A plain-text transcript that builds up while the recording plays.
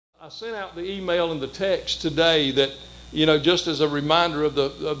sent out the email and the text today that, just as a reminder of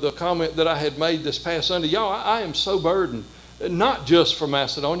the comment that I had made this past Sunday. Y'all, I am so burdened, not just for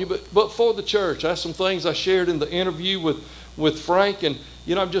Macedonia, but for the church. That's some things I shared in the interview with Frank, and,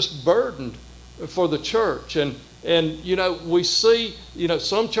 I'm just burdened for the church. And we see,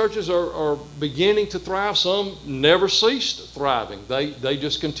 some churches are beginning to thrive. Some never ceased thriving. They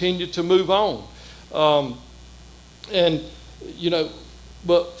just continue to move on.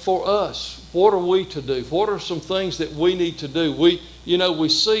 But for us, what are we to do? What are some things that we need to do? We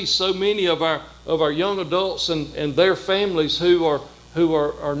see so many of our young adults and their families who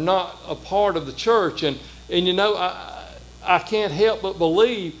are not a part of the church. And I can't help but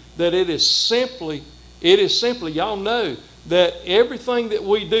believe that it is simply, y'all know that everything that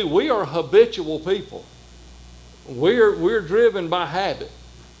we do, we are habitual people. We're driven by habit.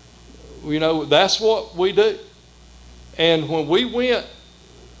 That's what we do. And when we went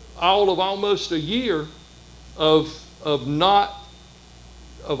all of almost a year of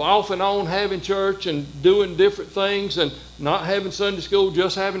off and on having church and doing different things and not having Sunday school,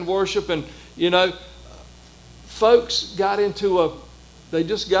 just having worship, and folks they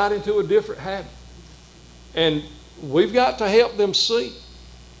just got into a different habit. And we've got to help them see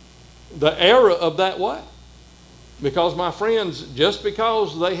the error of that way. Because, my friends, just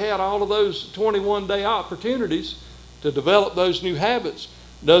because they had all of those 21-day opportunities to develop those new habits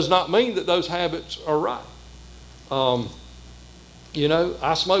does not mean that those habits are right. I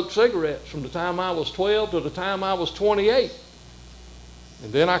smoked cigarettes from the time I was 12 to the time I was 28.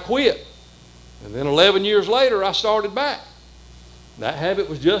 And then I quit. And then 11 years later, I started back. That habit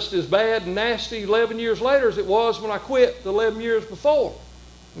was just as bad and nasty 11 years later as it was when I quit 11 years before.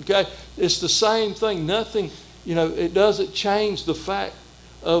 Okay? It's the same thing. Nothing, it doesn't change the fact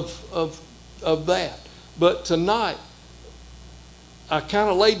of that. But tonight, I kind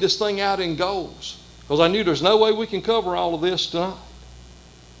of laid this thing out in goals because I knew there's no way we can cover all of this tonight.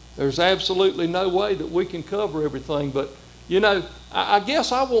 There's absolutely no way that we can cover everything. But, I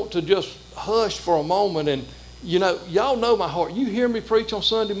guess I want to just hush for a moment. And, y'all know my heart. You hear me preach on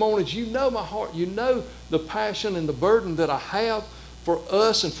Sunday mornings. You know my heart. You know the passion and the burden that I have for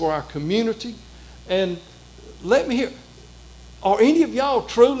us and for our community. And let me hear, are any of y'all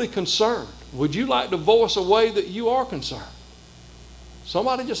truly concerned? Would you like to voice a way that you are concerned?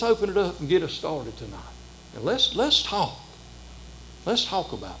 Somebody just open it up and get us started tonight. And let's talk. Let's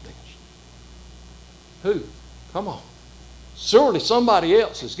talk about this. Who? Come on. Surely somebody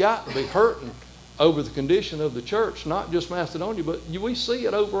else has got to be hurting over the condition of the church, not just Macedonia, but we see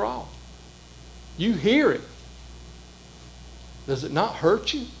it overall. You hear it. Does it not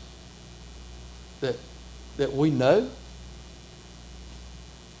hurt you that we know?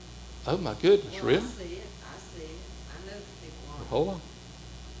 Oh my goodness, well, really? I see it. I know the people are. Hold on.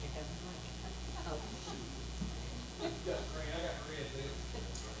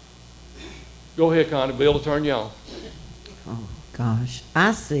 Go ahead, Connie. Bill will turn you on. Oh, gosh.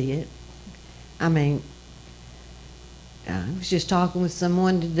 I see it. I mean, I was just talking with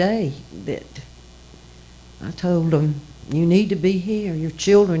someone today that I told them, you need to be here. Your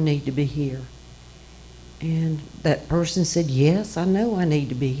children need to be here. And that person said, yes, I know I need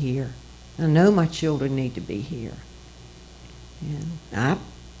to be here. I know my children need to be here. And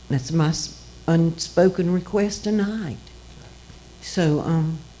that's my unspoken request tonight. So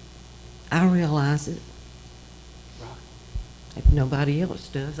I realize it. Right. If nobody else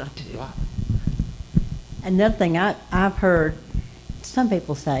does, I do. Right. Another thing I've heard, some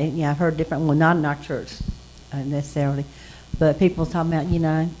people say, I've heard different, well, not in our church necessarily, but people talking about,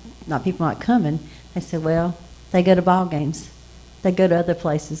 not people not coming. They say, well, they go to ball games. They go to other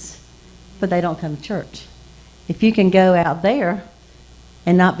places, but they don't come to church. If you can go out there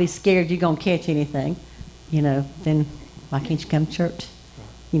and not be scared you're going to catch anything, then why can't you come to church?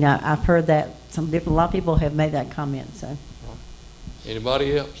 I've heard that a lot of people have made that comment. So,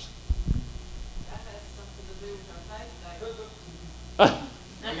 anybody else? That has something to do with our faith.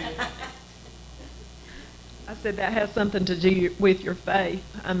 I said that has something to do with your faith.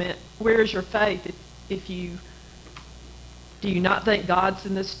 I mean, where is your faith? Do you not think God's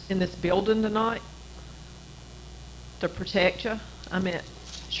in this building tonight to protect you? I mean,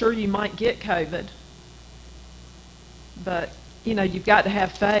 sure, you might get COVID, but you've got to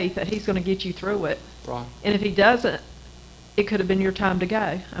have faith that He's going to get you through it. Right. And if He doesn't, it could have been your time to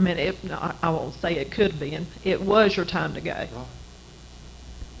go. I mean, I won't say it could have been. It was your time to go.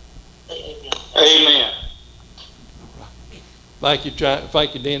 Right. Amen. Thank you,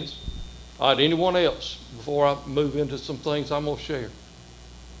 Dennis. All right, anyone else before I move into some things I'm going to share?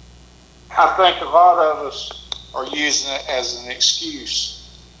 I think a lot of us are using it as an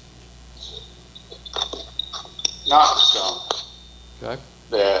excuse not to come. Okay.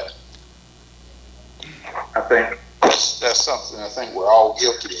 That I think that's something I think we're all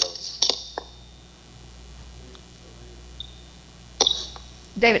guilty of.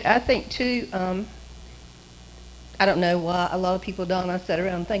 David, I think too, I don't know why a lot of people don't, I sit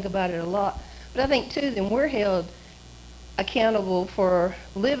around and think about it a lot, but I think too, then we're held accountable for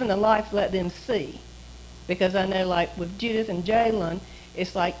living the life, let them see. Because I know like with Judith and Jalen,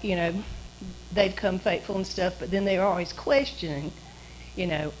 it's like, you know, they'd come faithful and stuff, but then they're always questioning, you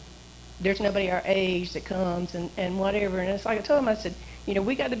know, there's nobody our age that comes and whatever. And it's like I told them, I said, you know,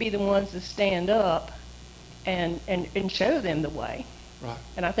 we got to be the ones that stand up and show them the way. Right.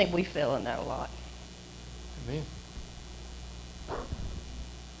 And I think we fail in that a lot. Amen.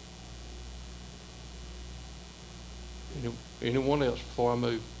 Anyone else before I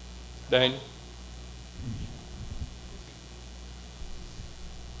move? Daniel?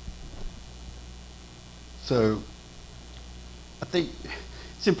 So I think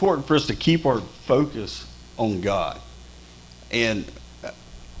it's important for us to keep our focus on God. And,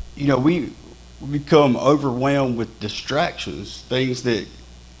 you know, we become overwhelmed with distractions, things that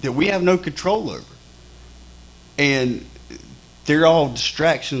we have no control over. And they're all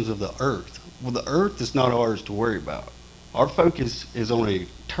distractions of the earth. Well, the earth is not ours to worry about. Our focus is on an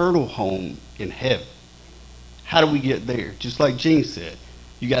eternal home in heaven. How do we get there? Just like Gene said,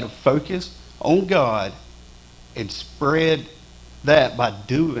 you got to focus on God and spread that by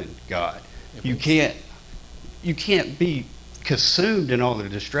doing God. You can't be consumed in all the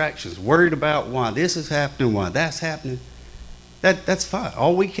distractions, worried about why this is happening, why that's happening. That's fine.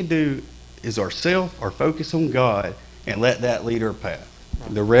 All we can do is our focus on God, and let that lead our path.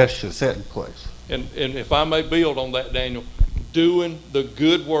 The rest should set in place. And if I may build on that, Daniel, doing the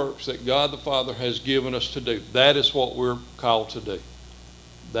good works that God the Father has given us to do. That is what we're called to do.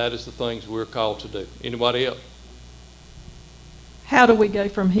 That is the things we're called to do. Anybody else? How do we go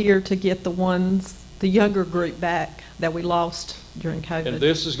from here to get the younger group back that we lost during COVID? And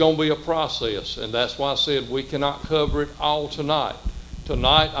this is going to be a process, and that's why I said we cannot cover it all tonight.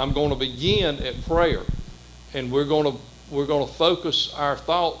 Tonight I'm going to begin at prayer, and we're going to focus our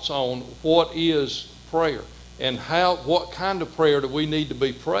thoughts on what is prayer and what kind of prayer do we need to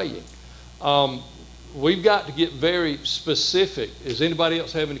be praying. We've got to get very specific. Does anybody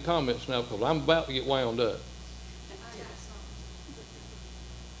else have any comments now? Because I'm about to get wound up.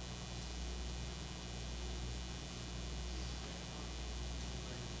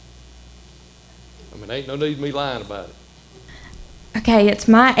 I mean, ain't no need of me lying about it. Okay, it's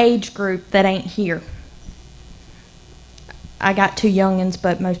my age group that ain't here. I got 2 youngins,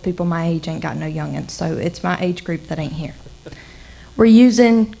 but most people my age ain't got no youngins, so it's my age group that ain't here. We're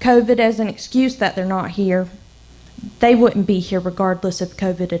using COVID as an excuse that they're not here. They wouldn't be here regardless if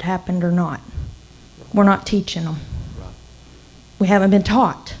COVID had happened or not. We're not teaching them. We haven't been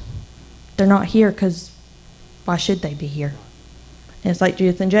taught. They're not here because why should they be here? And it's like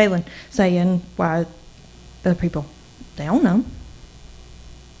Judith and Jalen saying, why other people, they don't know.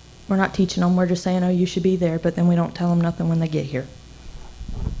 We're not teaching them, we're just saying, oh, you should be there, but then we don't tell them nothing when they get here.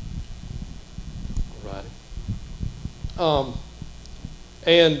 Right.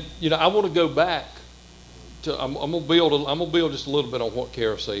 And you know, I want to go back to. I'm gonna build just a little bit on what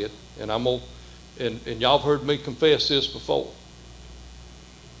Kara said, and and y'all have heard me confess this before.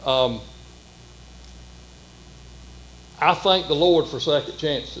 I thank the Lord for second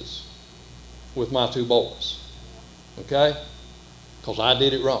chances with my 2 boys. Okay, because I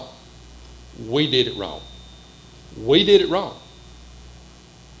did it wrong. We did it wrong. We did it wrong.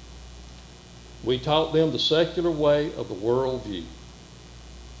 We taught them the secular way of the world view.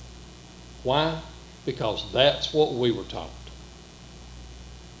 Why? Because that's what we were taught.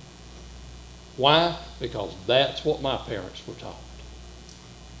 Why? Because that's what my parents were taught.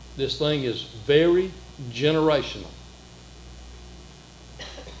 This thing is very generational.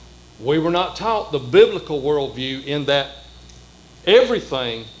 We were not taught the biblical worldview in that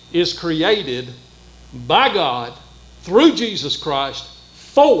everything is created by God through Jesus Christ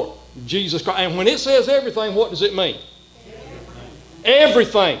for Jesus Christ. And when it says everything, what does it mean?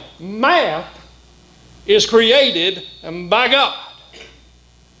 Everything. Math is created by God.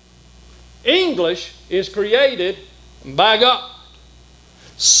 English is created by God.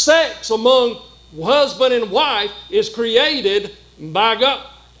 Sex among husband and wife is created by God.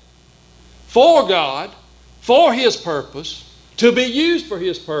 For God, for His purpose, to be used for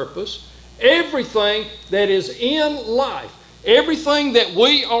His purpose. Everything that is in life, everything that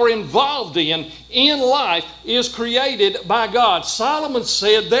we are involved in life is created by God. Solomon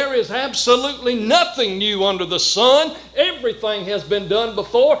said there is absolutely nothing new under the sun. Everything has been done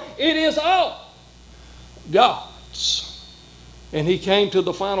before. It is all God. words. And he came to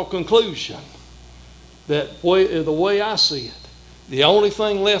the final conclusion that the way I see it, the only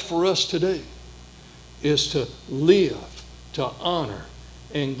thing left for us to do is to live, to honor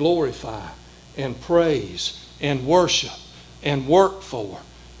and glorify and praise and worship and work for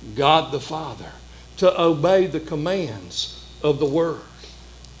God the Father, to obey the commands of the Word,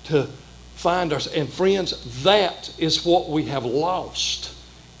 to find us. And friends, that is what we have lost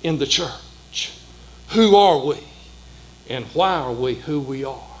in the church. Who are we? And why are we who we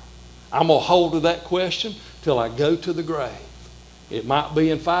are? I'm going to hold to that question till I go to the grave. It might be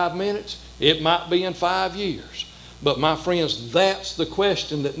in 5 minutes. It might be in 5 years. But my friends, that's the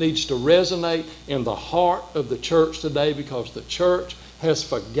question that needs to resonate in the heart of the church today, because the church has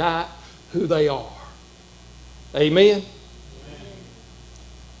forgot who they are. Amen?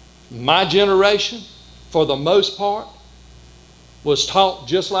 My generation, for the most part, was taught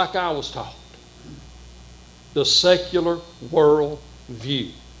just like I was taught. The secular world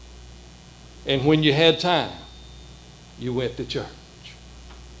view. And when you had time, you went to church.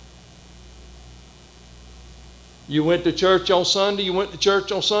 You went to church on Sunday, you went to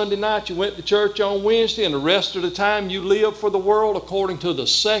church on Sunday night, you went to church on Wednesday, and the rest of the time you lived for the world according to the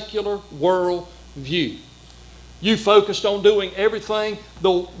secular world view. You focused on doing everything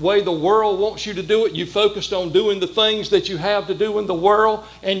the way the world wants you to do it. You focused on doing the things that you have to do in the world,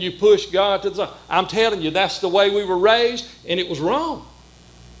 and you pushed God to the side. I'm telling you, that's the way we were raised, and it was wrong.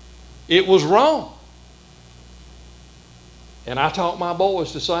 It was wrong. And I taught my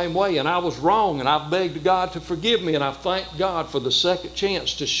boys the same way, and I was wrong, and I begged God to forgive me, and I thank God for the second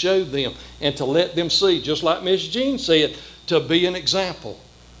chance to show them and to let them see, just like Miss Jean said, to be an example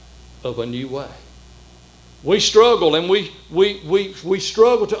of a new way. We struggle, and we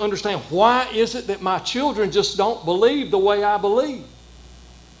struggle to understand, why is it that my children just don't believe the way I believe?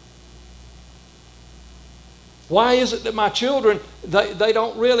 Why is it that my children, they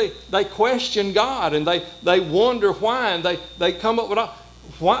don't really, they question God, and they wonder why, and they come up with,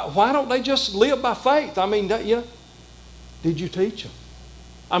 why don't they just live by faith? I mean, did you teach them?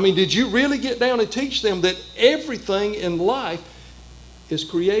 I mean, did you really get down and teach them that everything in life is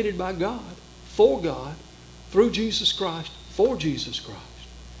created by God, for God, through Jesus Christ, for Jesus Christ?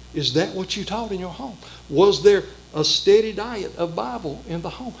 Is that what you taught in your home? Was there a steady diet of Bible in the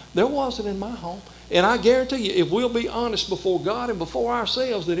home? There wasn't in my home. And I guarantee you, if we'll be honest before God and before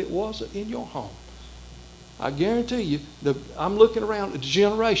ourselves, that it wasn't in your home. I guarantee you, I'm looking around at the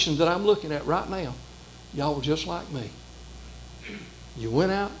generation that I'm looking at right now. Y'all were just like me. You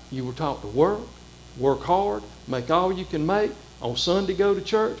went out, you were taught to work hard, make all you can make. On Sunday, go to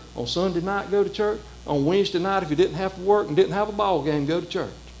church. On Sunday night, go to church. On Wednesday night, if you didn't have to work and didn't have a ball game, go to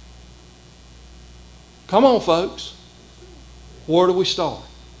church. Come on, folks. Where do we start?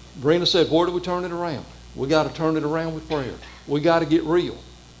 Brenda said, where do we turn it around? We got to turn it around with prayer. We got to get real.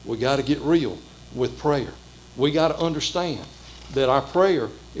 We got to get real with prayer. We got to understand that our prayer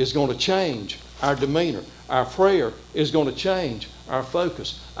is going to change our demeanor. Our prayer is going to change our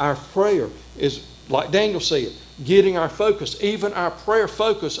focus. Our prayer is, like Daniel said, getting our focus, even our prayer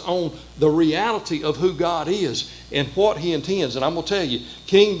focus, on the reality of who God is and what He intends. And I'm going to tell you,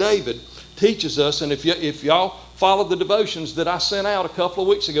 King David teaches us, and if y'all follow the devotions that I sent out a couple of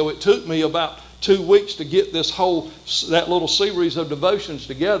weeks ago, it took me about 2 weeks to get that little series of devotions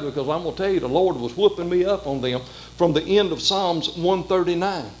together, because I'm going to tell you, the Lord was whooping me up on them from the end of Psalms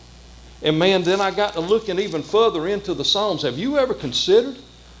 139. And man, then I got to looking even further into the Psalms. Have you ever considered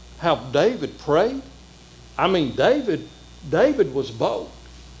how David prayed? I mean, David was bold.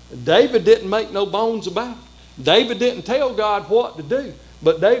 David didn't make no bones about it. David didn't tell God what to do.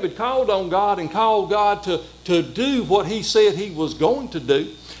 But David called on God and called God to do what he said he was going to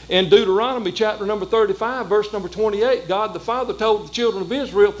do. In Deuteronomy chapter number 35, verse number 28, God the Father told the children of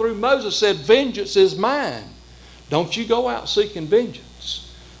Israel through Moses, said, vengeance is mine. Don't you go out seeking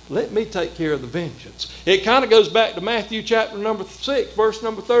vengeance. Let me take care of the vengeance. It kind of goes back to Matthew chapter number 6, verse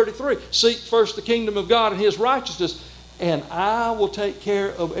number 33. Seek first the kingdom of God and His righteousness, and I will take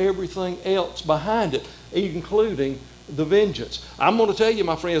care of everything else behind it, including the vengeance. I'm going to tell you,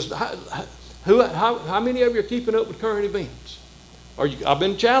 my friends, how many of you are keeping up with current events? I've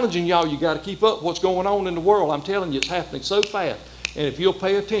been challenging y'all. You got to keep up with what's going on in the world. I'm telling you, it's happening so fast. And if you'll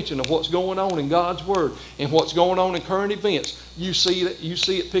pay attention to what's going on in God's Word and what's going on in current events, you see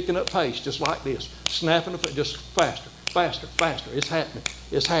it picking up pace, just like this, snapping, just faster, faster, faster. It's happening.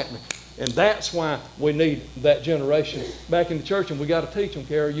 It's happening. And that's why we need that generation back in the church, and we got to teach them,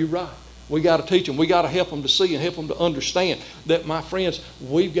 Carol, you're right. We got to teach them. We got to help them to see and help them to understand that, my friends,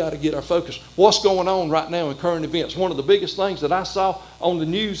 we've got to get our focus. What's going on right now in current events? One of the biggest things that I saw on the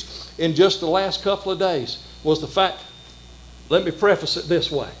news in just the last couple of days was the fact, let me preface it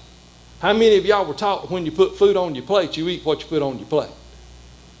this way. How many of y'all were taught that when you put food on your plate, you eat what you put on your plate?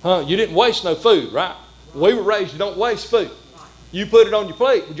 Huh? You didn't waste no food, right? We were raised, you don't waste food. You put it on your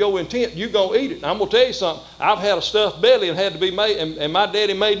plate with your intent, you're going to eat it. And I'm going to tell you something. I've had a stuffed belly and had to be made, and my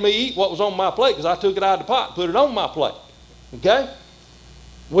daddy made me eat what was on my plate because I took it out of the pot and put it on my plate. Okay?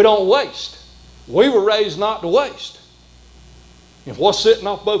 We don't waste. We were raised not to waste. And what's sitting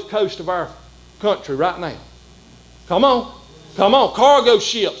off both coasts of our country right now? Come on. Come on. Cargo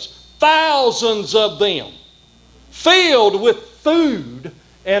ships, thousands of them, filled with food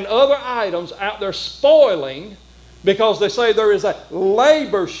and other items out there spoiling, because they say there is a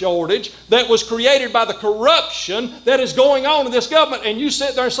labor shortage that was created by the corruption that is going on in this government. And you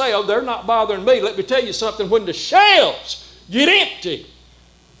sit there and say, oh, they're not bothering me. Let me tell you something. When the shelves get empty,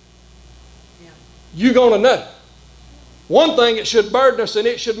 you're going to know. One thing, it should burden us and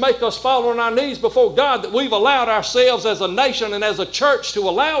it should make us fall on our knees before God that we've allowed ourselves as a nation and as a church to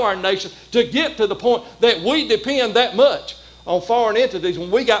allow our nation to get to the point that we depend that much on foreign entities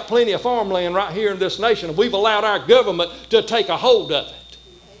when we got plenty of farmland right here in this nation, and we've allowed our government to take a hold of it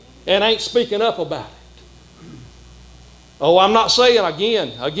and ain't speaking up about it. Oh, I'm not saying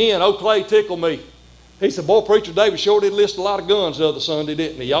again, old Clay tickled me. He said, boy, Preacher David sure did list a lot of guns the other Sunday,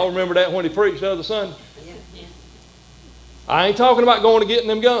 didn't he? Y'all remember that when he preached the other Sunday? I ain't talking about going and getting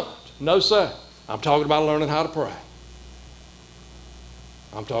them guns. No, sir. I'm talking about learning how to pray.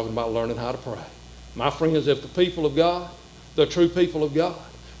 I'm talking about learning how to pray. My friends, if the people of God, the true people of God,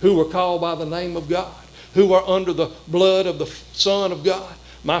 who are called by the name of God, who are under the blood of the Son of God,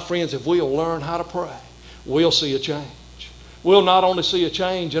 my friends, if we'll learn how to pray, we'll see a change. We'll not only see a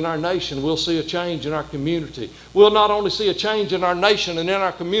change in our nation, we'll see a change in our community. We'll not only see a change in our nation and in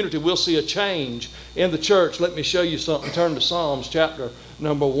our community, we'll see a change in the church. Let me show you something. Turn to Psalms chapter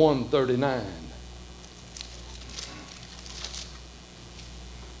number 139.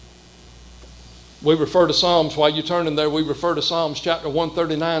 We refer to Psalms, while you're turning there, we refer to Psalms chapter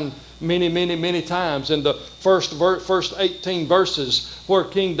 139 many times. In the first 18 verses where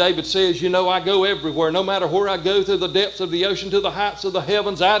King David says, you know, I go everywhere, no matter where I go, to the depths of the ocean, to the heights of the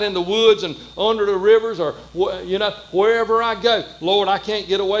heavens, out in the woods and under the rivers, or, you know, wherever I go, Lord, I can't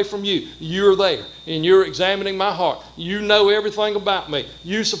get away from you. You're there, and you're examining my heart. You know everything about me.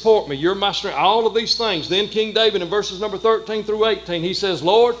 You support me. You're my strength. All of these things. Then King David in verses number 13 through 18, he says,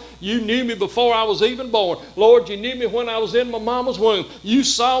 Lord, you knew me before I was even born. Lord, you knew me when I was in my mama's womb. You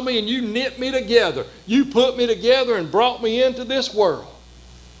saw me and you knit me together. You put me together and brought me into this world.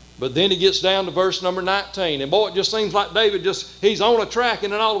 But then he gets down to verse number 19. And boy, it just seems like David he's on a track,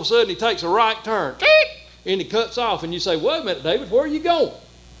 and then all of a sudden he takes a right turn. And he cuts off. And you say, wait a minute, David, where are you going?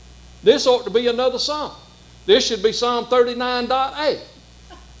 This ought to be another psalm. This should be Psalm 39.8.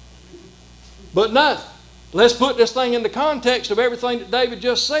 But no. Let's put this thing in the context of everything that David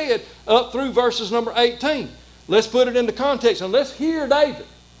just said up through verses number 18. Let's put it into context, and let's hear David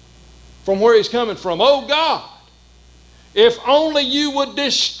from where he's coming from. Oh God, if only you would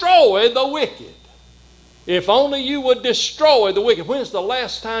destroy the wicked. If only you would destroy the wicked. When's the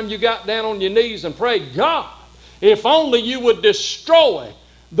last time you got down on your knees and prayed, God, if only you would destroy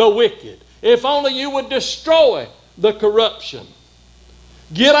the wicked. If only you would destroy the corruption.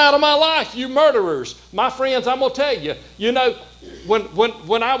 Get out of my life, you murderers. My friends, I'm going to tell you, you know,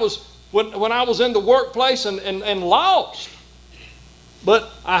 when I was in the workplace and lost,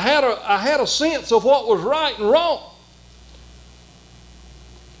 but I had a sense of what was right and wrong.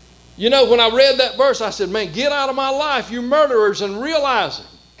 You know, when I read that verse, I said, man, get out of my life, you murderers, and realizing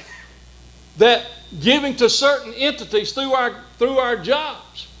that giving to certain entities through our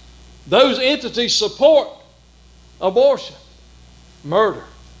jobs, those entities support abortion, murder.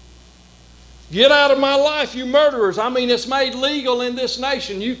 Get out of my life, you murderers. I mean, it's made legal in this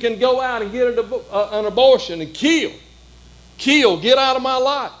nation. You can go out and get an abortion and kill. Get out of my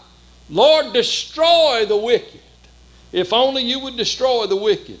life. Lord, destroy the wicked. If only you would destroy the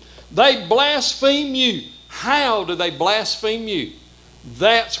wicked. They blaspheme you. How do they blaspheme you?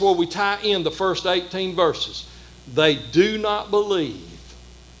 That's where we tie in the first 18 verses. They do not believe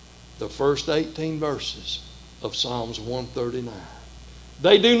the first 18 verses of Psalms 139.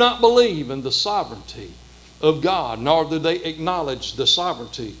 They do not believe in the sovereignty of God, nor do they acknowledge the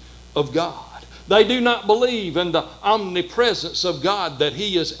sovereignty of God. They do not believe in the omnipresence of God, that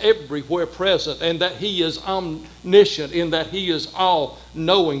He is everywhere present and that He is omniscient, in that He is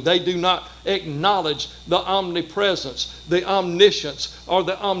all-knowing. They do not acknowledge the omnipresence, the omniscience, or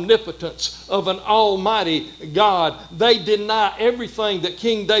the omnipotence of an almighty God. They deny everything that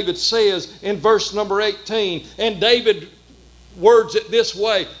King David says in verse number 18. And David words it this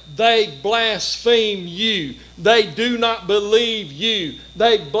way: they blaspheme you. They do not believe you.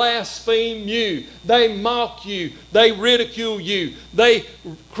 They blaspheme you. They mock you. They ridicule you. They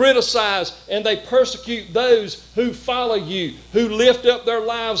criticize and they persecute those who follow you, who lift up their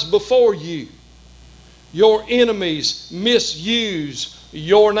lives before you. Your enemies misuse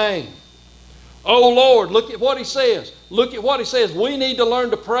your name. Oh Lord, look at what he says. Look at what he says. We need to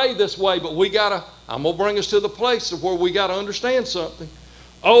learn to pray this way, but I'm going to bring us to the place of where we got to understand something.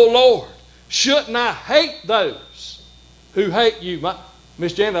 Oh Lord, shouldn't I hate those who hate you?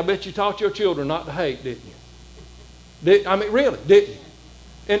 Miss Janet, I bet you taught your children not to hate, didn't you? Really, didn't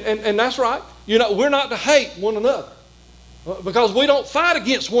you? And that's right. You know, we're not to hate one another because we don't fight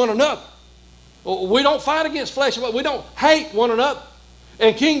against one another. We don't fight against flesh and blood. We don't hate one another.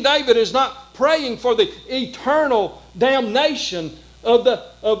 And King David is not praying for the eternal damnation of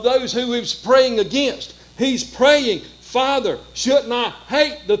those who he's praying against. He's praying, Father, shouldn't I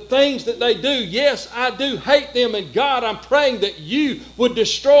hate the things that they do? Yes, I do hate them. And God, I'm praying that you would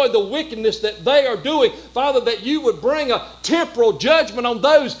destroy the wickedness that they are doing. Father, that you would bring a temporal judgment on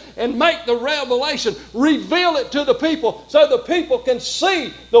those and make the revelation, reveal it to the people so the people can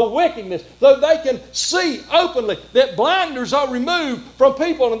see the wickedness, so they can see openly that blinders are removed from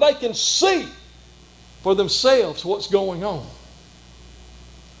people and they can see for themselves what's going on.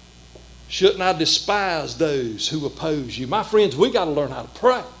 Shouldn't I despise those who oppose you? My friends, we got to learn how to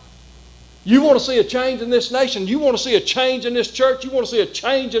pray. You want to see a change in this nation? You want to see a change in this church? You want to see a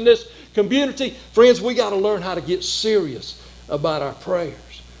change in this community? Friends, we got to learn how to get serious about our prayers.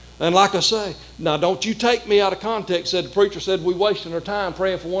 And like I say, now don't you take me out of context. The preacher said we wasting our time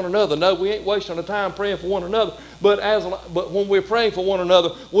praying for one another. No, we ain't wasting our time praying for one another. But when we're praying for one another,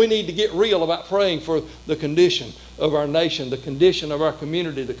 we need to get real about praying for the condition of our nation, the condition of our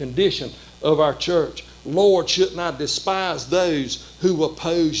community, the condition of our church. Lord, shouldn't I despise those who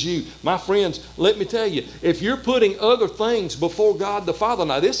oppose you? My friends, let me tell you, if you're putting other things before God the Father,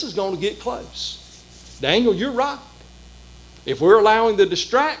 now this is going to get close. Daniel, you're right. If we're allowing the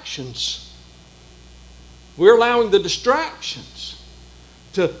distractions,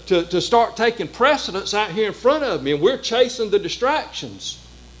 to start taking precedence out here in front of me, and we're chasing the distractions.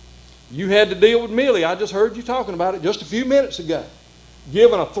 You had to deal with Millie. I just heard you talking about it just a few minutes ago.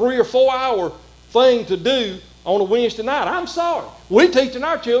 Given a 3 or 4 hour thing to do on a Wednesday night. I'm sorry. We're teaching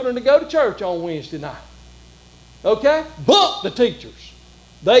our children to go to church on Wednesday night. Okay? But the teachers,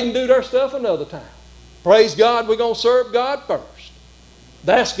 they can do their stuff another time. Praise God, we're going to serve God first.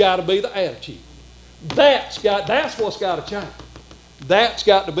 That's got to be the attitude. That's what's got to change. That's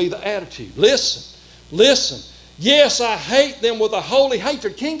got to be the attitude. Listen. Yes, I hate them with a holy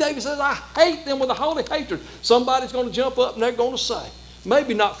hatred. King David says, I hate them with a holy hatred. Somebody's going to jump up and they're going to say,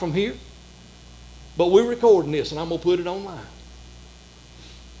 maybe not from here, but we're recording this and I'm going to put it online.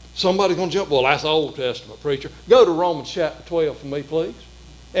 Somebody's going to jump, well, that's the Old Testament, preacher. Go to Romans chapter 12 for me, please.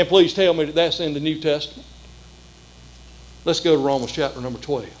 And please tell me that that's in the New Testament. Let's go to Romans chapter number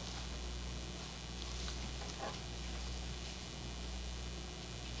 12.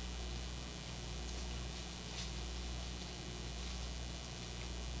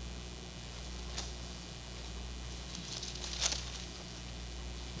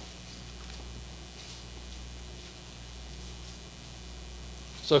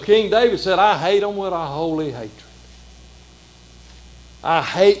 So King David said, I hate them with a holy hatred. I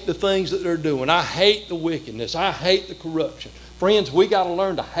hate the things that they're doing. I hate the wickedness. I hate the corruption. Friends, we got to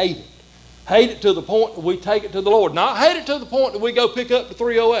learn to hate it. Hate it to the point that we take it to the Lord. Not hate it to the point that we go pick up the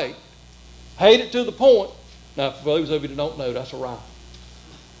 308. Hate it to the point, now for those of you that don't know, that's a lie.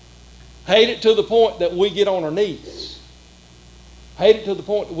 Hate it to the point that we get on our knees. Hate it to the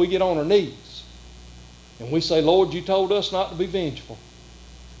point that we get on our knees. And we say, Lord, you told us not to be vengeful.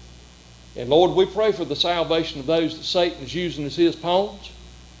 And Lord, we pray for the salvation of those that Satan is using as his pawns.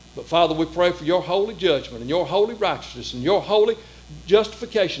 But Father, we pray for your holy judgment and your holy righteousness and your holy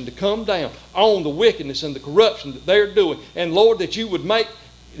justification to come down on the wickedness and the corruption that they're doing. And Lord, that you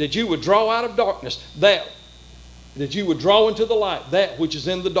would draw out of darkness that you would draw into the light that which is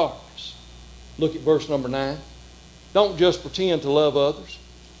in the darkness. Look at verse number 9. Don't just pretend to love others.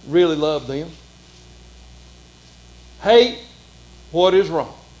 Really love them. Hate what is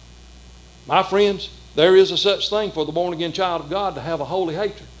wrong. My friends, there is a such thing for the born-again child of God to have a holy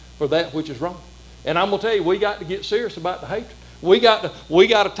hatred for that which is wrong. And I'm going to tell you, we got to get serious about the hatred. We got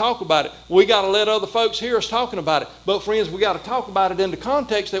to talk about it. We got to let other folks hear us talking about it. But friends, we got to talk about it in the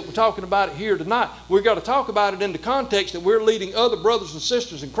context that we're talking about it here tonight. We've got to talk about it in the context that we're leading other brothers and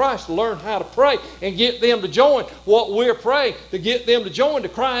sisters in Christ to learn how to pray and get them to join what we're praying, to get them to join, to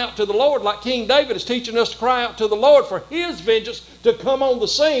cry out to the Lord like King David is teaching us to cry out to the Lord for His vengeance to come on the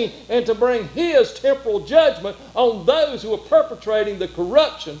scene and to bring His temporal judgment on those who are perpetrating the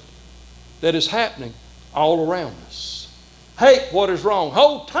corruption that is happening all around us. Hate what is wrong.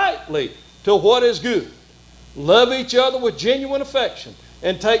 Hold tightly to what is good. Love each other with genuine affection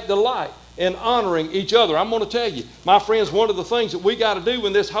and take delight in honoring each other. I'm going to tell you, my friends, one of the things that we got to do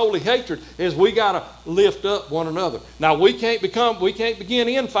in this holy hatred is we got to lift up one another. Now, we can't begin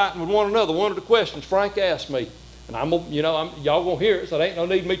infighting with one another. One of the questions Frank asked me, and y'all going to hear it, so there ain't no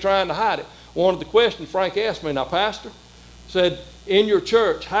need me trying to hide it. One of the questions Frank asked me, now, Pastor, said, in your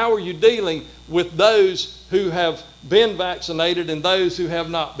church, how are you dealing with those who have been vaccinated and those who have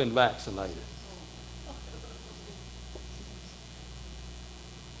not been vaccinated?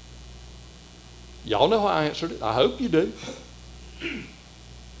 Y'all know how I answered it. I hope you do.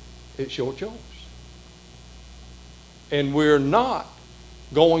 It's your choice. And we're not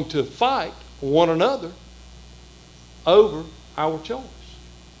going to fight one another over our choice,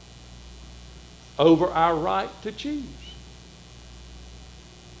 over our right to choose,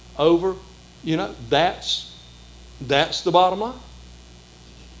 over, that's the bottom line.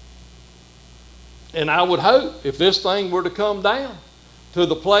 And I would hope if this thing were to come down to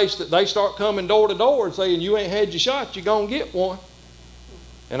the place that they start coming door to door and saying, you ain't had your shot, you're going to get one.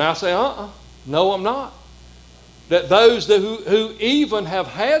 And I say, no, I'm not. That those who even have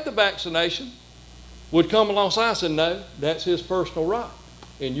had the vaccination would come alongside and say, no, that's his personal right.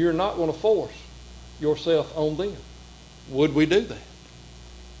 And you're not going to force yourself on them. Would we do that?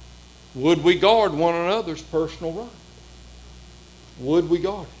 Would we guard one another's personal right? Would we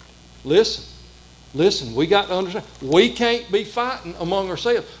guard it? Listen, we got to understand. We can't be fighting among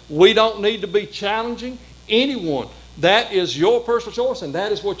ourselves. We don't need to be challenging anyone. That is your personal choice, and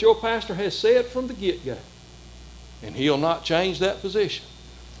that is what your pastor has said from the get-go. And he'll not change that position.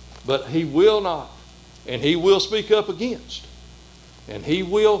 But he will not, and he will speak up against, and he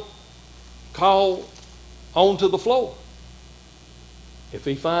will call onto the floor if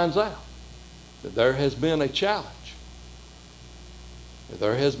he finds out that there has been a challenge,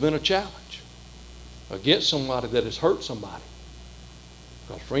 against somebody that has hurt somebody.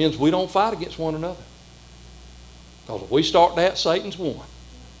 Because, friends, we don't fight against one another. Because if we start that, Satan's won.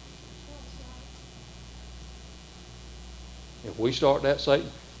 If we start that, Satan,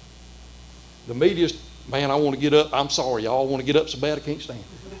 the media's, man, I want to get up. I'm sorry, y'all. I want to get up so bad I can't stand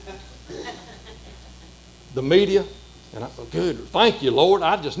it. The media, good, thank you, Lord.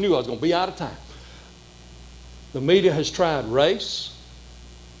 I just knew I was going to be out of time. The media has tried race.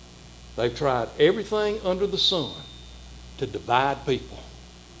 They've tried everything under the sun to divide people.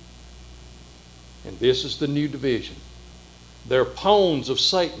 And this is the new division. They're pawns of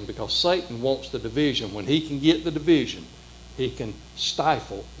Satan because Satan wants the division. When he can get the division, he can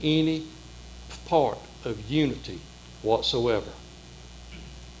stifle any part of unity whatsoever.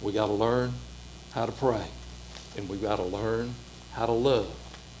 We got to learn how to pray. And we've got to learn how to love.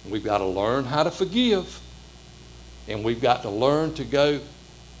 And we've got to learn how to forgive. And we've got to learn to go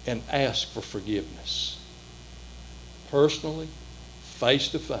and ask for forgiveness. Personally, face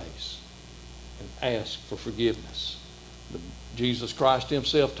to face, and ask for forgiveness. Jesus Christ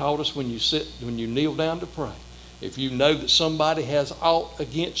himself taught us when you kneel down to pray, if you know that somebody has aught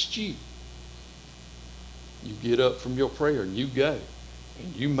against you, you get up from your prayer and you go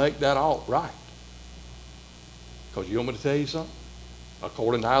and you make that aught right. Because you want me to tell you something?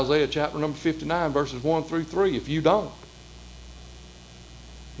 According to Isaiah chapter number 59, verses 1 through 3, if you don't,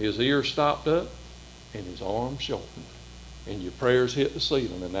 his ears stopped up and his arms shortened, and your prayers hit the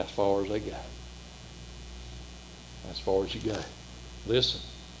ceiling, and that's as far as they go. As far as you go. Listen,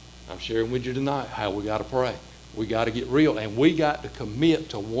 I'm sharing with you tonight how we got to pray. We got to get real, and we got to commit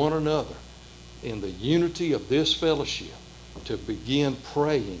to one another in the unity of this fellowship to begin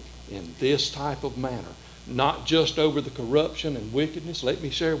praying in this type of manner. Not just over the corruption and wickedness. Let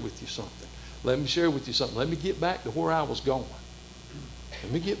me share with you something. Let me get back to where I was going.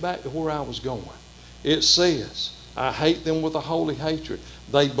 It says, I hate them with a holy hatred.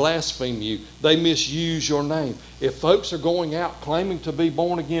 They blaspheme you. They misuse your name. If folks are going out claiming to be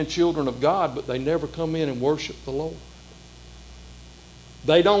born-again children of God, but they never come in and worship the Lord,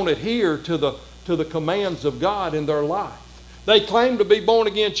 they don't adhere to the commands of God in their life. They claim to be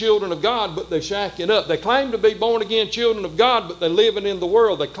born-again children of God, but they're shacking up. They claim to be born-again children of God, but they're living in the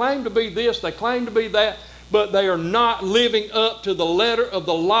world. They claim to be this, they claim to be that, but they are not living up to the letter of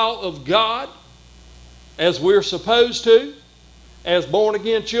the law of God as we're supposed to, as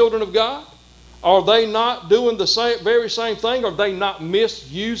born-again children of God. Are they not doing the very same thing? Are they not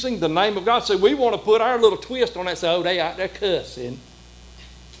misusing the name of God? So we want to put our little twist on that. Say, oh, they out there cussing.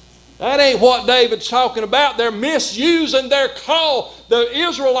 That ain't what David's talking about. They're misusing their call. The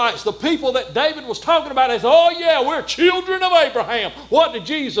Israelites, the people that David was talking about, they say, oh yeah, we're children of Abraham. What did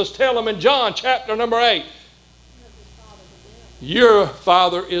Jesus tell them in John chapter number 8? Your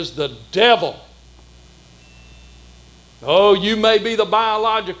father is the devil. Oh, you may be the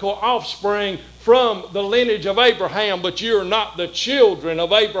biological offspring from the lineage of Abraham, but you're not the children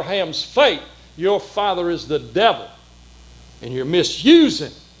of Abraham's faith. Your father is the devil. And you're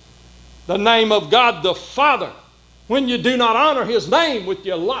misusing the name of God the Father when you do not honor His name with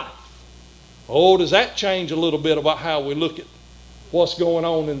your life. Oh, does that change a little bit about how we look at what's going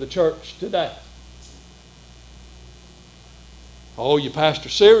on in the church today? Oh, you pastor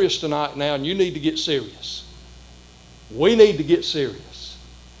serious tonight now, and you need to get serious. We need to get serious.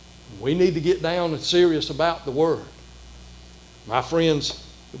 We need to get down and serious about the Word. My friends,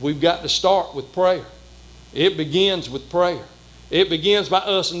 we've got to start with prayer. It begins with prayer. It begins by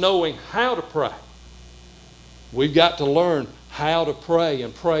us knowing how to pray. We've got to learn how to pray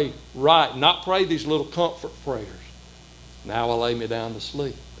and pray right. Not pray these little comfort prayers. Now I lay me down to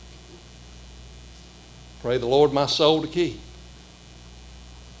sleep. Pray the Lord my soul to keep.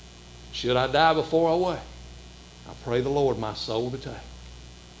 Should I die before I wake, I pray the Lord my soul to take.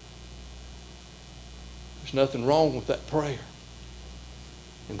 There's nothing wrong with that prayer.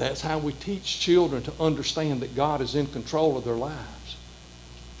 And that's how we teach children to understand that God is in control of their lives.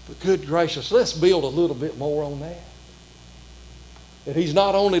 But good gracious, let's build a little bit more on that. That He's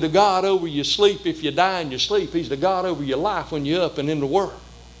not only the God over your sleep if you die in your sleep, He's the God over your life when you're up and in the world.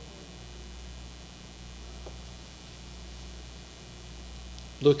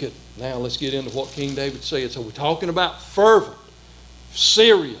 Look at, now let's get into what King David said. So we're talking about fervent,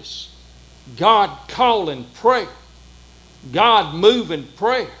 serious, God-calling prayer. God moving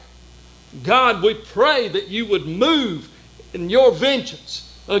prayer. God, we pray that you would move in your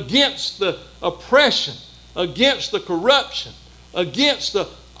vengeance against the oppression, against the corruption, against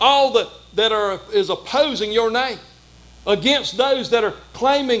all that is opposing your name, against those that are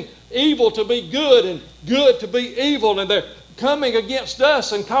claiming evil to be good and good to be evil, and they're coming against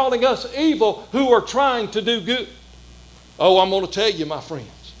us and calling us evil who are trying to do good. Oh, I'm going to tell you, my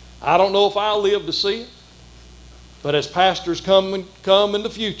friends, I don't know if I'll live to see it. But as pastors come in the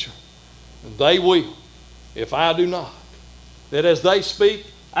future, and they will, if I do not, that as they speak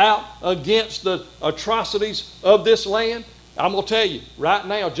out against the atrocities of this land, I'm going to tell you right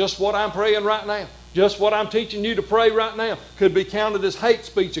now, just what I'm praying right now, just what I'm teaching you to pray right now, could be counted as hate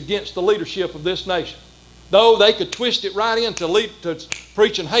speech against the leadership of this nation. Though they could twist it right into to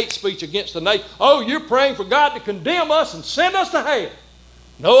preaching hate speech against the nation. Oh, you're praying for God to condemn us and send us to hell.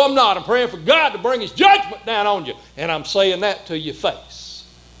 No, I'm not. I'm praying for God to bring His judgment down on you. And I'm saying that to your face.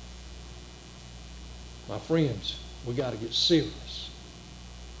 My friends, we got to get serious.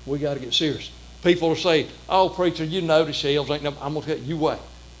 We got to get serious. People will say, oh, preacher, you know the shelves ain't no... I'm going to tell you, you wait.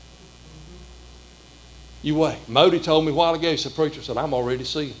 You wait. Modi told me a while ago, he said, preacher said, I'm already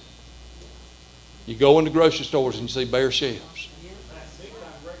seeing. You go in the grocery stores and you see bare shelves.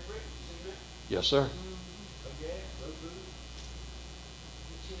 Yes, sir.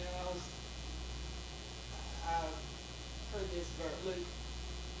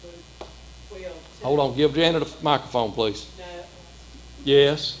 Hold on, give Janet a microphone, please.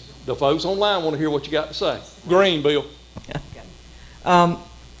 Yes, the folks online want to hear what you got to say. Green, Bill.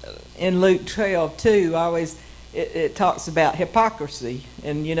 In Luke 12:2, it talks about hypocrisy,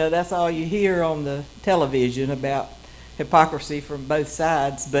 and you know that's all you hear on the television about hypocrisy from both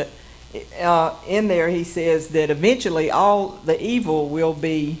sides. But in there, he says that eventually all the evil will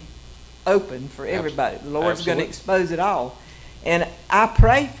be open for everybody. The Lord's going to expose it all. And I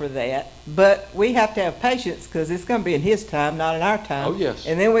pray for that, but we have to have patience because it's going to be in His time, not in our time. Oh, yes.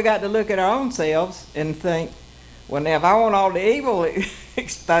 And then we got to look at our own selves and think, well, now if I want all the evil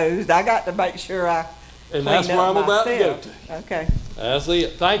exposed, I got to make sure I and that's where I'm about to go to. Okay. That's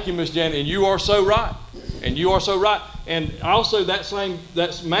it. Thank you, Miss Janet. And you are so right. And you are so right. And also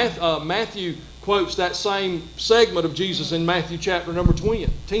Matthew quotes that same segment of Jesus in Matthew chapter number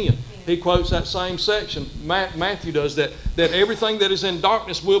 10. He quotes that same section. Matthew does that everything that is in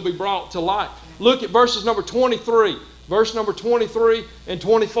darkness will be brought to light. Look at verses number 23. Verse number 23 and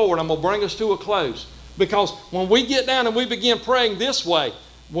 24, and I'm going to bring us to a close. Because when we get down and we begin praying this way,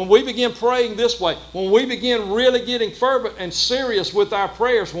 when we begin really getting fervent and serious with our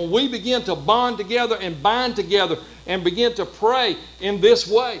prayers, when we begin to bond together and bind together and begin to pray in this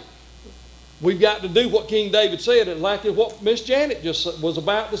way, we've got to do what King David said, and like what Miss Janet just was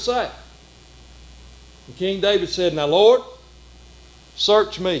about to say. And King David said, "Now, Lord,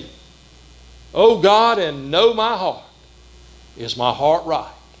 search me, O God, and know my heart. Is my heart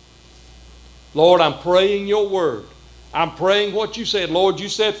right?" Lord, I'm praying your word. I'm praying what you said. Lord, you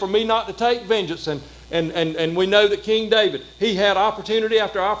said for me not to take vengeance. And we know that King David, he had opportunity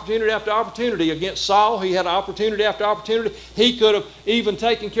after opportunity after opportunity against Saul. He had opportunity after opportunity. He could have even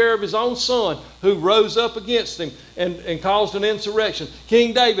taken care of his own son who rose up against him and caused an insurrection.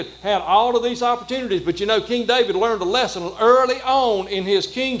 King David had all of these opportunities. But you know, King David learned a lesson early on in his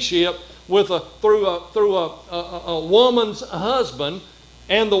kingship through a woman's husband,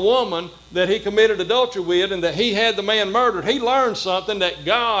 and the woman that he committed adultery with, and that he had the man murdered. He learned something, that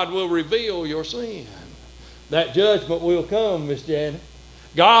God will reveal your sin. That judgment will come, Miss Janet.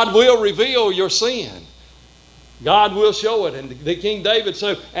 God will reveal your sin. God will show it. And the King David,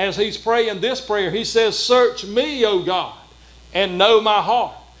 so as he's praying this prayer, he says, "Search me, O God, and know my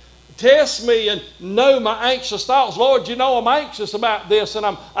heart. Test me and know my anxious thoughts." Lord, you know I'm anxious about this and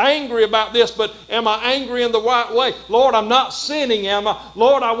I'm angry about this, but am I angry in the right way? Lord, I'm not sinning, am I?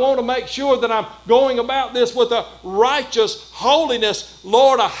 Lord, I want to make sure that I'm going about this with a righteous holiness.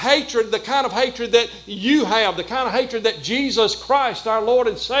 Lord, a hatred, the kind of hatred that you have, the kind of hatred that Jesus Christ, our Lord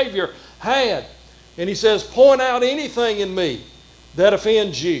and Savior, had. And he says, point out anything in me that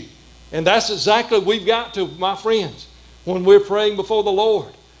offends you. And that's exactly what we've got to, my friends, when we're praying before the Lord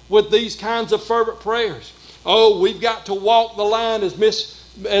with these kinds of fervent prayers. Oh, we've got to walk the line, as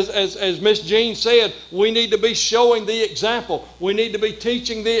Miss Jean said. We need to be showing the example. We need to be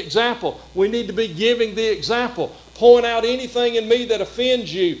teaching the example. We need to be giving the example. Point out anything in me that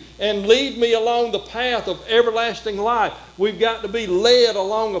offends you and lead me along the path of everlasting life. We've got to be led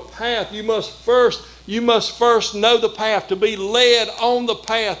along a path. You must first know the path. To be led on the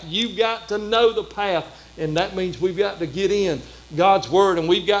path, you've got to know the path. And that means we've got to get in God's Word, and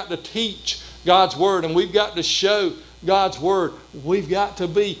we've got to teach God's Word, and we've got to show God's Word. We've got to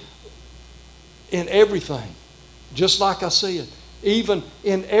be in everything, just like I said, even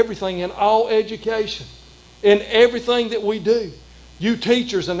in everything, in all education, in everything that we do. You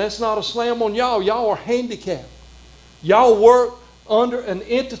teachers, and that's not a slam on y'all, y'all are handicapped. Y'all work under an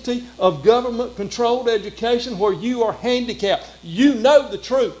entity of government-controlled education where you are handicapped. You know the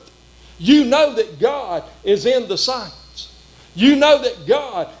truth. You know that God is in the science. You know that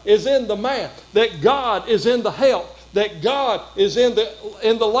God is in the math, that God is in the health, that God is in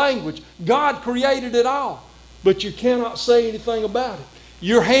the language. God created it all, but you cannot say anything about it.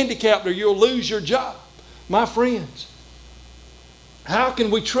 You're handicapped or you'll lose your job. My friends, how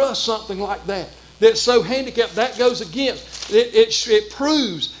can we trust something like that? That's so handicapped, that goes against. It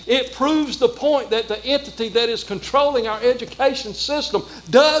proves the point that the entity that is controlling our education system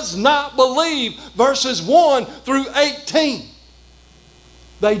does not believe verses 1 through 18.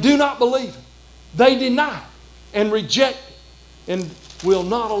 They do not believe it. They deny it and reject it and will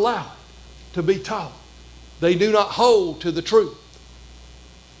not allow it to be taught. They do not hold to the truth.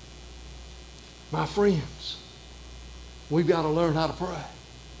 My friends, we've got to learn how to pray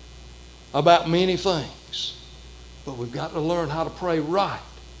about many things, but we've got to learn how to pray right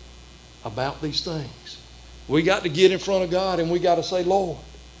about these things. We got to get in front of God and we got to say, Lord,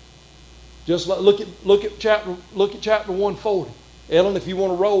 just look at chapter 140. Ellen, if you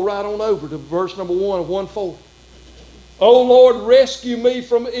want to roll right on over to verse number 1 of 140. O Lord, rescue me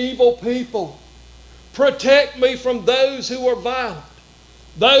from evil people. Protect me from those who are violent,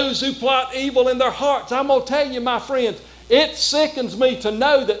 those who plot evil in their hearts. I'm going to tell you, my friends, it sickens me to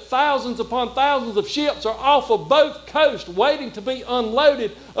know that thousands upon thousands of ships are off of both coasts waiting to be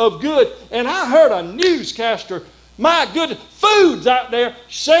unloaded of good. And I heard a newscaster, my goodness, food's out there,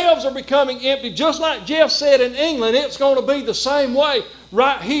 shelves are becoming empty. Just like Jeff said in England, it's going to be the same way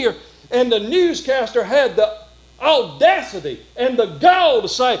right here. And the newscaster had the audacity and the gall to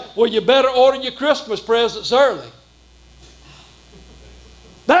say, well, you better order your Christmas presents early.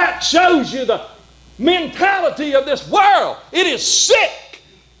 That shows you the mentality of this world. It is sick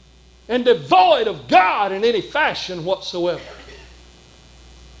and devoid of God in any fashion whatsoever.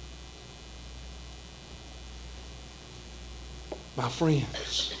 My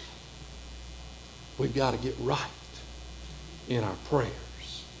friends, we've got to get right in our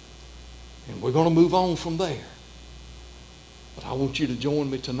prayers. And we're going to move on from there. But I want you to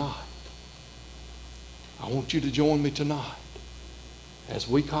join me tonight. I want you to join me tonight as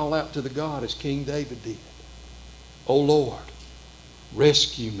we call out to the God as King David did. Oh Lord,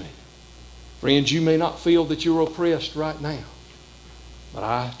 rescue me. Friends, you may not feel that you're oppressed right now, but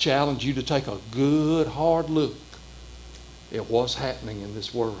I challenge you to take a good, hard look at what's happening in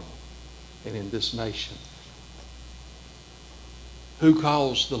this world and in this nation. Who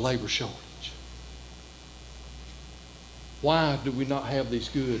caused the labor shortage? Why do we not have these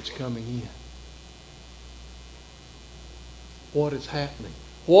goods coming in? What is happening?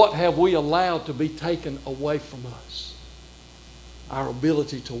 What have we allowed to be taken away from us? Our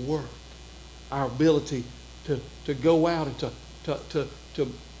ability to work, our ability to go out and to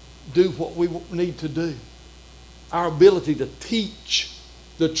do what we need to do, our ability to teach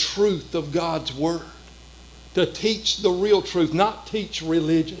the truth of God's Word, to teach the real truth, not teach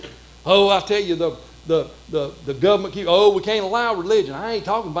religion. Oh, I tell you, the government keeps, oh, we can't allow religion. I ain't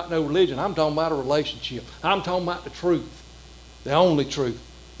talking about no religion. I'm talking about a relationship. I'm talking about the truth, the only truth,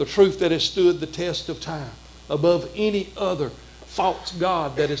 the truth that has stood the test of time above any other false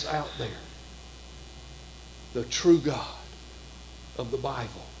god that is out there. The true God of the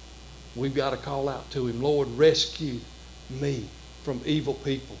Bible. We've got to call out to Him, Lord, rescue me from evil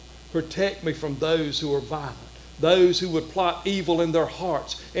people. Protect me from those who are violent, those who would plot evil in their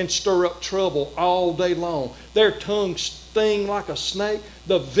hearts and stir up trouble all day long. Their tongues sting like a snake.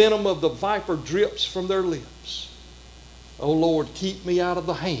 The venom of the viper drips from their lips. Oh Lord, keep me out of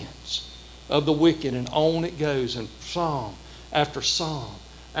the hands of the wicked. And on it goes. And psalm after psalm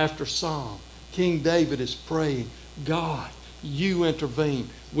after psalm, King David is praying, God, you intervene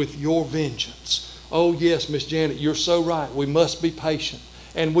with your vengeance. Oh yes, Miss Janet, you're so right. We must be patient.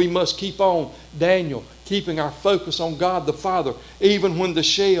 And we must keep on, Daniel, keeping our focus on God the Father, even when the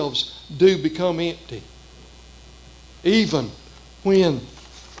shelves do become empty. Even when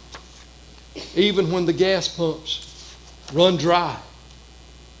the gas pumps run dry.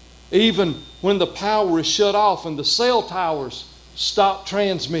 Even when the power is shut off and the cell towers stop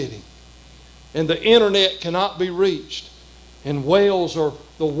transmitting. And the internet cannot be reached. And wells or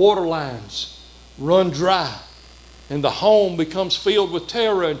the water lines run dry. And the home becomes filled with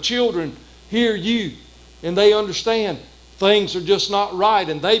terror, and children hear you and they understand things are just not right,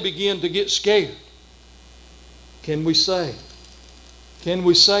 and they begin to get scared. Can we say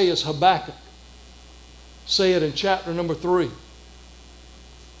as Habakkuk said in chapter number 3,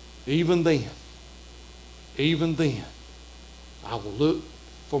 even then, I will look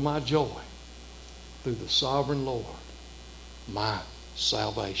for my joy through the sovereign Lord, my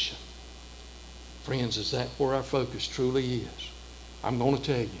salvation. Friends, is that where our focus truly is? I'm going to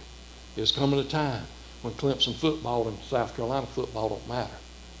tell you, there's coming a time when Clemson football and South Carolina football don't matter.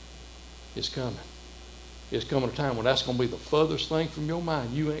 It's coming. It's coming a time when that's going to be the furthest thing from your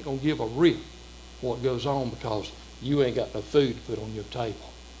mind. You ain't going to give a rip what goes on because you ain't got no food to put on your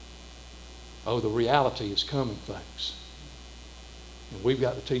table. Oh, the reality is coming, folks. And we've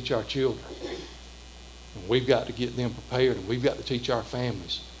got to teach our children. And we've got to get them prepared. And we've got to teach our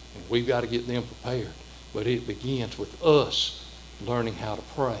families. And we've got to get them prepared. But it begins with us learning how to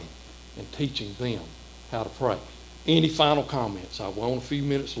pray and teaching them how to pray. Any final comments? I will on a few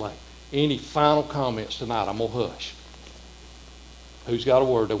minutes late. Any final comments tonight? I'm going to hush. Who's got a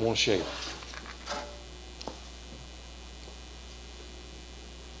word they want to share?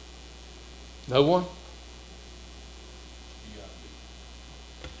 No one?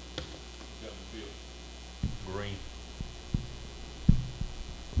 Green.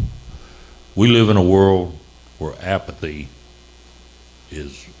 We live in a world where apathy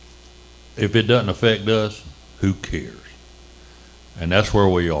is, if it doesn't affect us, who cares? And that's where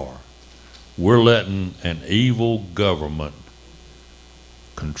we are. We're letting an evil government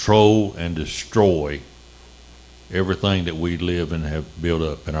control and destroy everything that we live and have built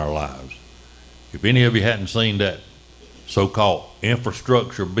up in our lives. If any of you hadn't seen that so-called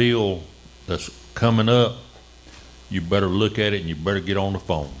infrastructure bill that's coming up, you better look at it and you better get on the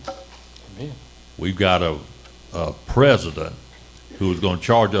phone. Amen. We've got a president who is going to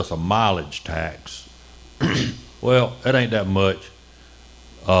charge us a mileage tax. Well, that ain't that much.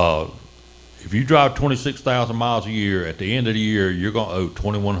 If you drive 26,000 miles a year, at the end of the year, you're going to owe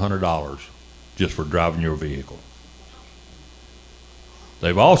 $2,100 just for driving your vehicle.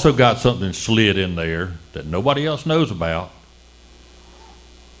 They've also got something slid in there that nobody else knows about,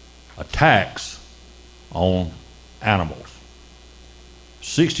 a tax on animals.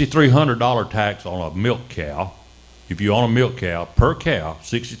 $6,300 tax on a milk cow. If you own a milk cow, per cow,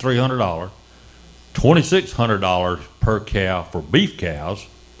 $6,300. $2,600 per cow for beef cows.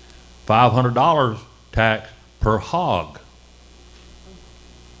 $500 tax per hog.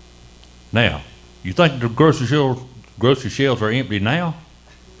 Now, you think the grocery shelves are empty now.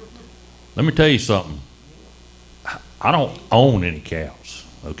 Let me tell you something. I don't own any cows,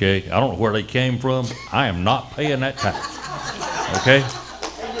 okay? I don't know where they came from. I am not paying that tax, okay?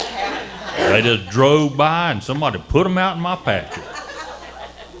 They just drove by and somebody put them out in my pasture.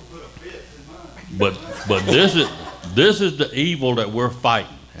 But this is the evil that we're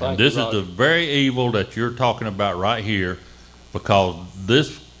fighting. And this is the very evil that you're talking about right here, because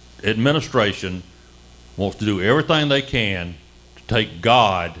this administration wants to do everything they can to take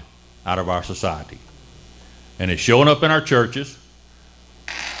God out of our society. And it's showing up in our churches.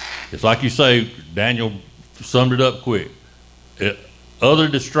 It's like you say, Daniel summed it up quick. Other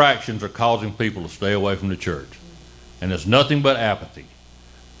distractions are causing people to stay away from the church. And it's nothing but apathy.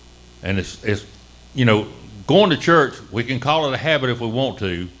 And it's you know, going to church, we can call it a habit if we want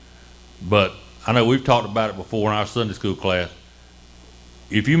to, but I know we've talked about it before in our Sunday school class.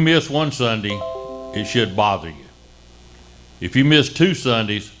 If you miss one Sunday, it should bother you. If you miss 2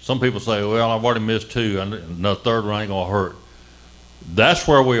 Sundays, some people say, well, I've already missed 2, and the third one ain't gonna hurt. That's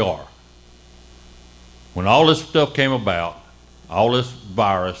where we are. When all this stuff came about, all this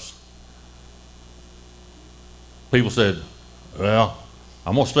virus, people said, well,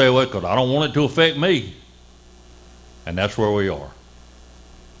 I'm gonna stay away because I don't want it to affect me. And that's where we are.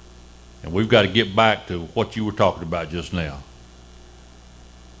 And we've got to get back to what you were talking about just now.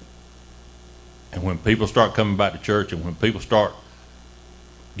 And when people start coming back to church, and when people start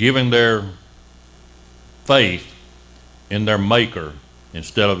giving their faith in their maker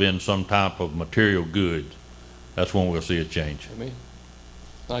instead of in some type of material goods, that's when we'll see a change. Amen.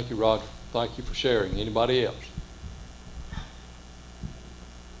 Thank you, Roger. Thank you for sharing. Anybody else?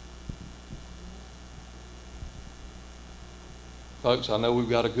 Folks, I know we've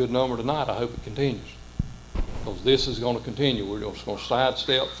got a good number tonight. I hope it continues, because this is going to continue. We're just going to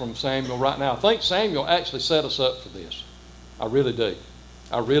sidestep from Samuel right now. I think Samuel actually set us up for this. I really do.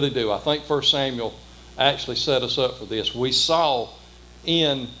 I really do. I think 1 Samuel actually set us up for this. We saw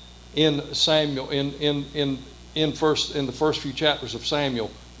in Samuel, in the first few chapters of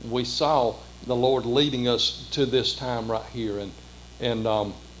Samuel, we saw the Lord leading us to this time right here. And when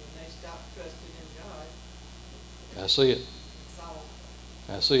they stopped trusting in God. That's it.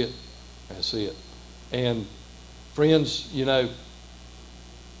 That's it. That's it. And friends, you know,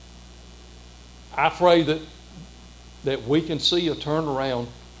 I pray that we can see a turnaround,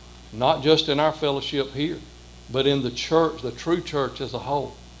 not just in our fellowship here, but in the church, the true church as a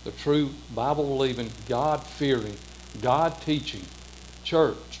whole, the true Bible-believing, God-fearing, God-teaching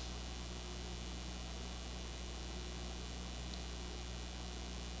church.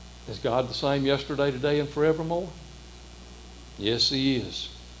 Is God the same yesterday, today, and forevermore? Yes, He is.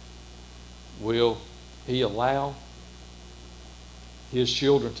 Will He allow His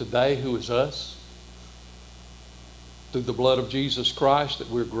children today, who is us, through the blood of Jesus Christ, that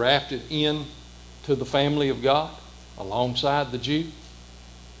we're grafted in to the family of God alongside the Jew?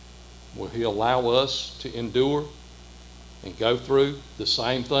 Will He allow us to endure and go through the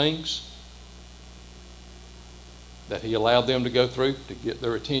same things that He allowed them to go through to get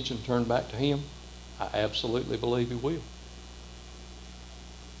their attention turned back to Him? I absolutely believe He will.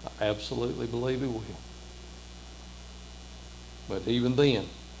 I absolutely believe He will. But even then,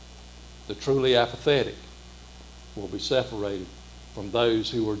 the truly apathetic will be separated from those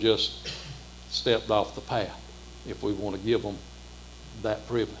who are just stepped off the path, if we want to give them that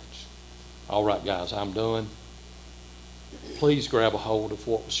privilege. All right, guys, I'm done. Please grab a hold of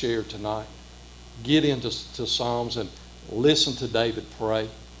what was shared tonight. Get into Psalms and listen to David pray.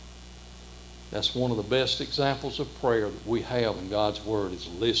 That's one of the best examples of prayer that we have in God's Word, is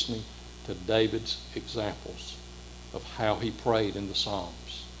listening to David's examples of how he prayed in the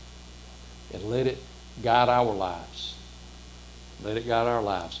Psalms. And let it guide our lives. Let it guide our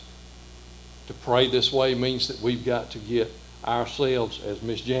lives. To pray this way means that we've got to get ourselves, as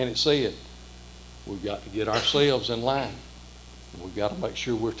Miss Janet said, we've got to get ourselves in line. We've got to make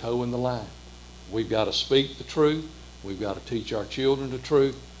sure we're toeing the line. We've got to speak the truth. We've got to teach our children the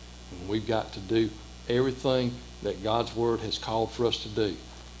truth. And we've got to do everything that God's Word has called for us to do,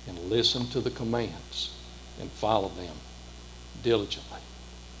 and listen to the commands and follow them diligently,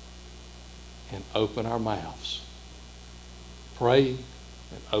 and open our mouths praying,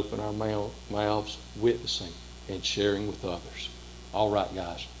 and open our mouths witnessing and sharing with others. All right,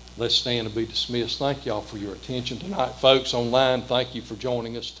 guys, let's stand and be dismissed. Thank y'all for your attention tonight. Folks online, thank you for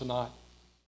joining us tonight.